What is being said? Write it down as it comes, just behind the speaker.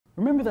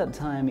Remember that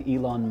time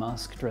Elon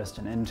Musk dressed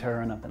an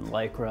intern up in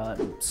lycra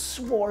and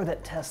swore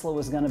that Tesla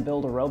was going to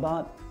build a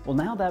robot? Well,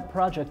 now that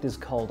project is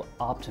called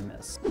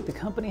Optimus. The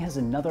company has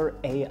another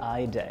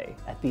AI day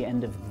at the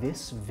end of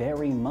this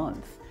very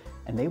month,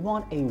 and they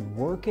want a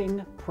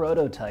working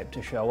prototype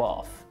to show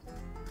off.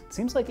 It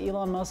seems like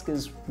Elon Musk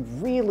is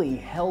really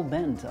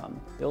hell-bent on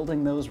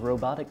building those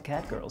robotic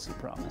catgirls he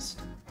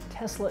promised.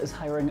 Tesla is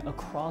hiring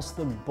across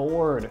the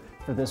board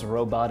for this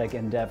robotic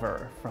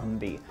endeavor, from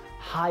the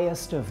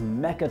highest of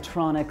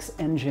mechatronics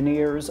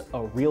engineers,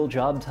 a real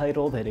job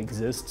title that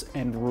exists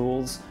and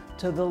rules,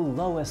 to the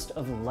lowest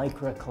of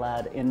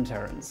lycra-clad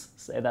interns.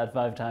 Say that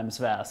 5 times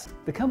fast.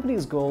 The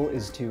company's goal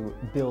is to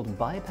build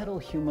bipedal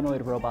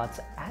humanoid robots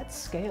at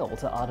scale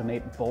to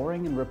automate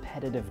boring and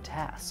repetitive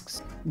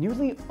tasks.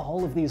 Nearly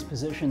all of these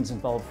positions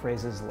involve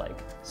phrases like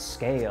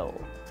scale,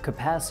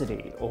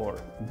 capacity, or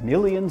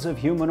millions of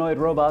humanoid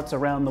robots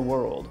around the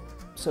world.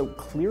 So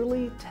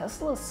clearly,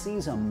 Tesla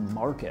sees a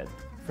market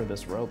for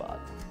this robot.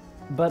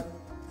 But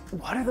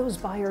what are those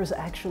buyers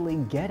actually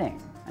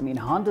getting? I mean,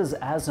 Honda's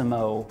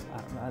Asimo,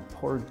 that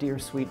poor dear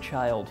sweet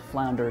child,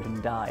 floundered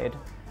and died.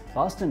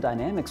 Boston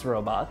Dynamics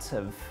robots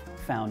have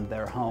found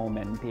their home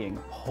in being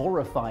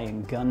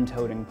horrifying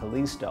gun-toting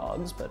police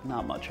dogs, but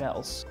not much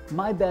else.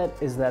 My bet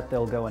is that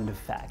they'll go into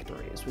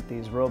factories, with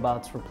these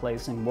robots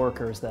replacing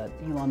workers that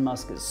Elon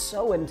Musk is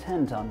so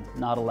intent on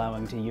not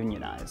allowing to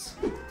unionize.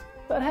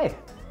 But hey,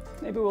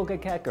 maybe we'll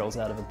get catgirls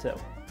out of it too.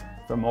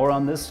 For more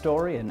on this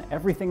story and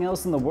everything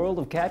else in the world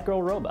of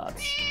catgirl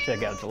robots,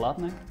 check out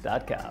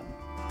jalopnik.com.